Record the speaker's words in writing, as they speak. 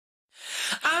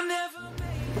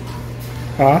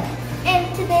Huh?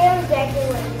 And today I'm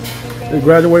graduating. You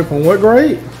graduate from what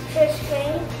grade? First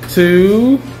grade.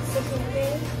 To? Second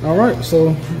grade. All right,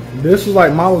 so this is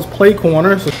like Myla's play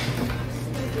corner. So.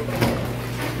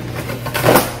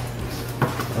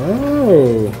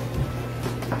 Oh.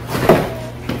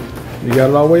 You got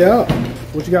it all the way out?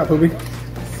 What you got, Poopy? So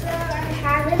I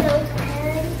have a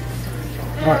notepad.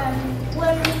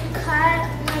 When we cut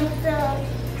like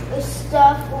the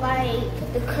stuff, like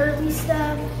the curvy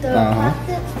stuff, the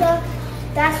plastic stuff,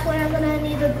 that's when I'm gonna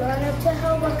need a grown-up to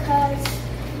help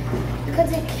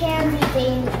because it can be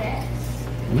dangerous.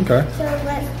 Okay. So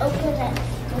let's open it.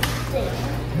 Let's see.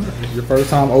 Is this your first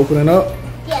time opening up?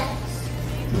 Yes.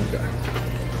 Okay.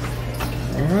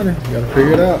 Alrighty, you gotta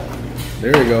figure it out.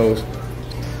 There it goes.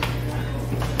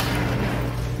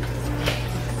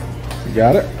 You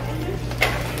got it?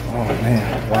 Oh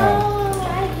man, wow. Oh, I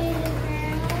get it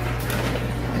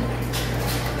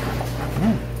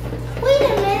now. Wait a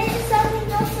minute, something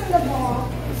else in the box.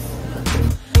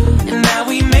 And now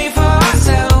we made for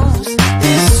ourselves.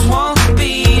 This won't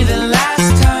be the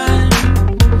last time.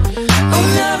 Oh,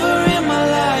 never in my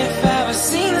life have I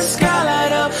seen the sky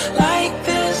light up like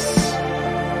this.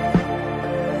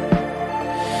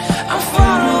 I'm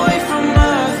far away from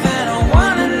Earth and I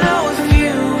wanna know if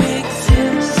you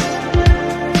exist.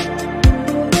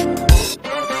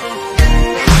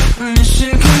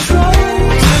 Mission control,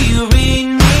 do you read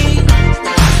me?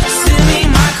 Send me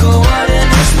my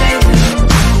coordinates lately.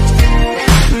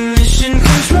 Mission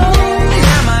control,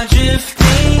 am I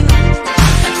drifting?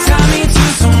 Tie me to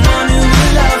someone who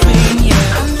will love me,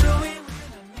 yeah.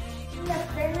 I'm gonna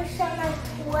finish up my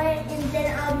toy and then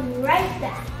I'll be right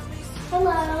back.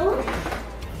 Hello.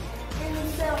 And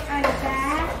so I'm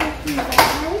back with you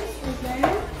guys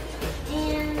again.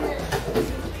 And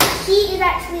she is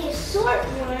actually a short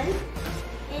one.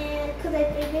 And because I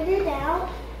figured it out.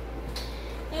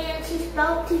 And she's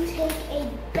about to take a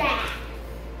bath.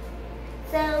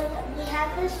 So we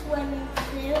have her swimming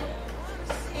suit.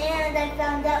 And I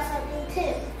found out something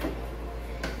too.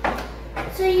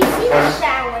 So you see the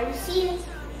shower, you see,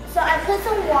 so I put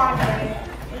some water in it,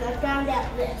 and I found out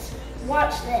this.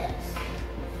 Watch this.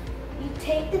 You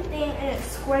take the thing and it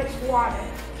squirts water.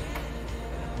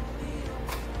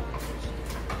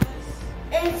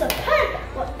 And it's a pump.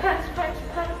 What, pump, pump,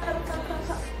 pump, pump, pump, pump,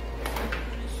 pump.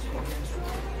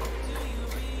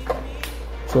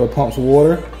 So it pumps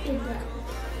water? It does.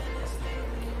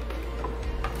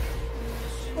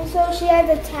 And so she has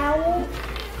a towel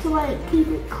to like keep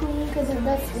it clean because it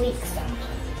does leak some.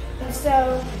 And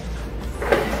so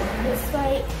it's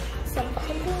like some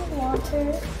pumping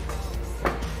water.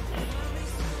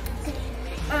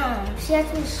 She has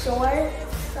some shorts,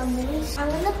 some minis. I'm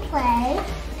gonna play.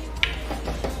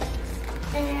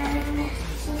 And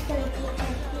she's gonna get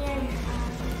her hair done.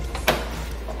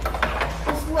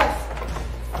 Just look.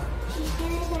 She's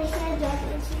getting her hair done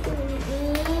and she's gonna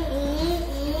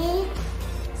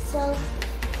So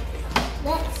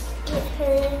let's get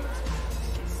her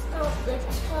out the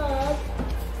tub.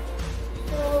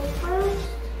 So first,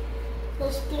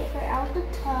 let's get her out the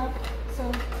tub. So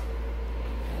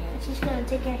and she's gonna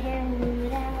take her hair and move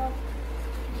it out.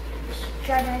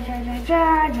 Dry, dry, dry, dry,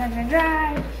 dry, dry, dry,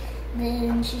 dry.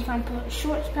 Then she's gonna put her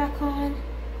shorts back on.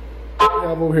 What do you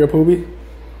have over here, Poopy?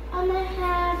 I'm gonna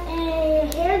have a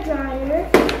hair dryer.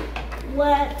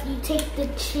 What you take the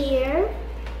chair.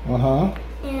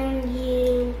 And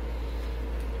you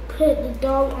put the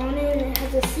doll on it and it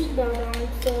has a seat belt on.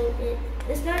 So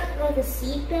it's not like a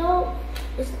seat belt.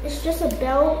 It's just a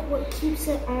belt what keeps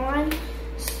it on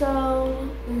so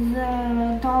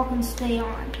the doll can stay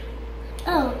on.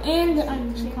 Oh, and the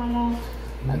unders come off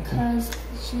because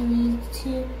she needs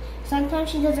to. Sometimes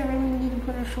she doesn't really need to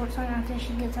put her shorts on after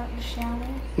she gets out the shower.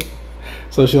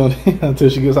 So she don't until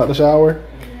she gets out the shower?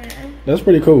 Yeah. That's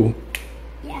pretty cool.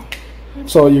 Yeah.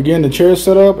 So you're getting the chair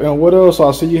set up, and what else? So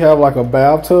I see you have like a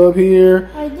bathtub here.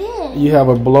 I did. You have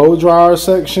a blow dryer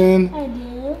section. I do.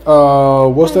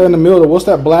 What's that in the middle? What's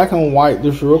that black and white?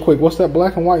 Just real quick, what's that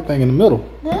black and white thing in the middle?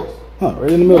 This? Huh,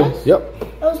 right in the middle. This? Yep.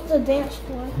 That was the dance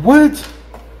floor. What?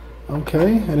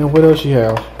 Okay, and then what else you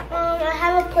have? I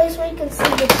have a place where you can see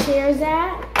the chairs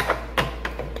at.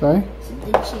 Okay. See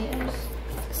the chairs.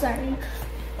 Sorry.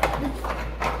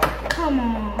 Come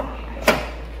on.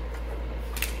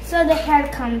 So the hair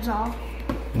comes off.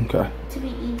 Okay. To be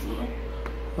easier.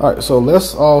 All right, so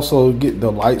let's also get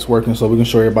the lights working so we can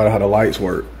show everybody how the lights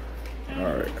work. All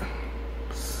right.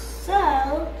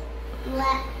 So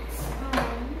let's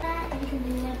that you can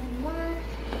do level 1.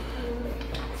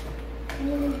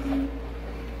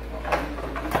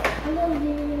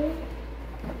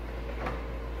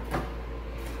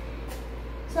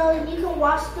 So you can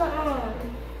wash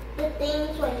the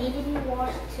things what need to be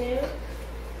washed too.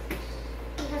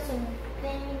 We have some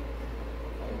thing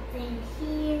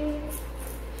here.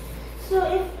 So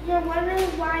if you're wondering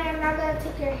why I'm not gonna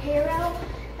take your hair out,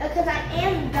 because I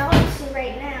am balancing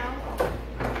right now,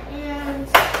 and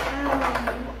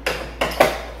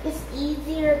it's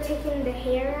easier taking the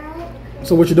hair out.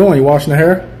 So what you doing? You washing the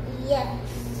hair? Yes.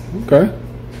 Okay.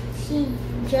 She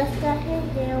just got her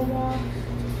hair washed,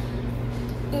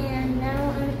 and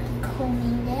now I'm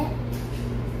combing it.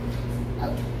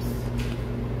 Oops.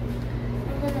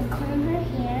 I'm gonna comb her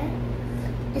hair.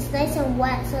 It's nice and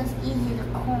wet, so it's easy to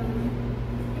comb.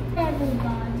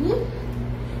 Everybody.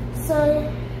 So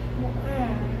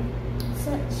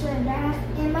back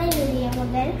in my video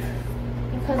then,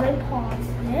 because I paused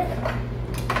it,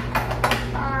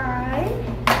 I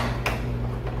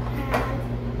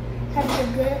had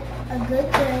a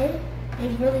good day, a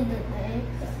really good day.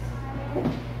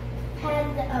 Had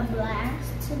a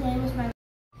blast. Today was my.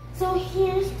 So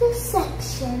here's the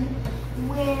section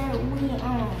where we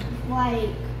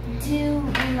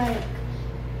like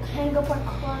hang up our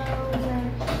clothes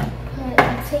and put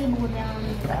a table down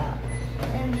and stuff.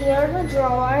 And here are the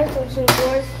drawers. There's some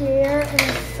drawers here and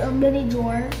so many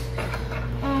drawers.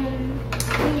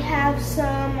 We have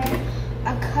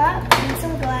a cup and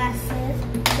some glasses.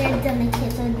 They're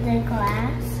delicate, so they're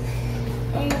glass.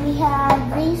 And we have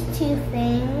these two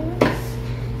things.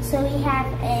 So we have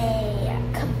a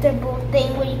comfortable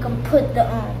thing where you can put the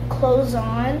clothes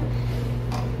on.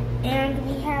 And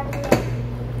we have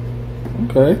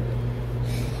okay.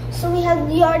 So we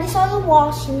already saw the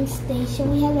washing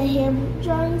station. We have a hair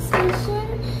drying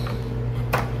station.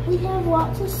 We have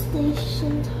lots of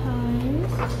station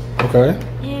times. Okay.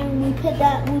 And we put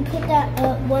that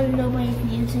up when nobody's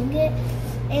using it.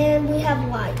 And we have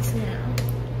lights now.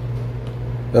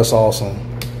 That's awesome.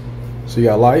 So you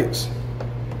got lights?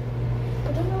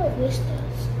 I don't know what this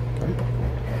does. Okay.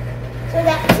 So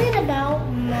that's it about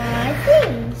my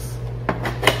things.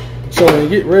 So when you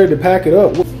get ready to pack it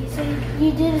up, So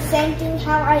you do the same thing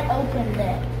how I opened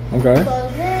it. okay.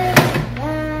 Close this,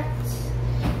 that.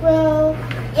 Well,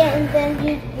 yeah, and then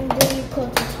you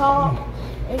close the top,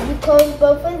 and you close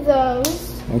both of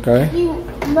those. Okay. You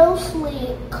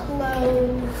mostly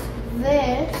close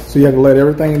this. So you have to let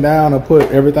everything down and put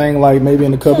everything like maybe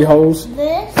in the cubby holes?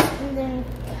 This, and then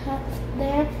cut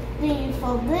there. Then you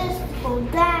fold this,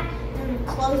 fold that, and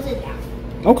close it down.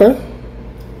 Okay.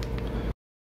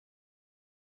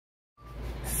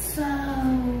 So,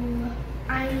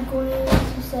 I'm going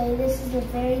to say this is a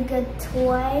very good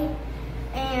toy,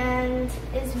 and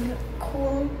it's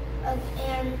cool,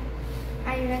 and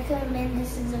I recommend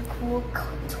this is a cool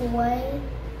toy,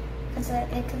 because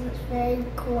it's very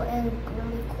cool and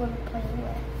really cool to play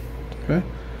with. Okay.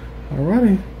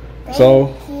 Alrighty. Thank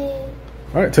you.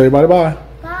 Alright, tell everybody bye.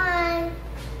 Bye.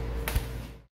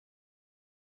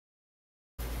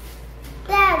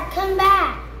 Dad, come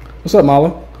back. What's up,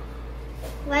 Myla?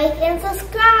 Like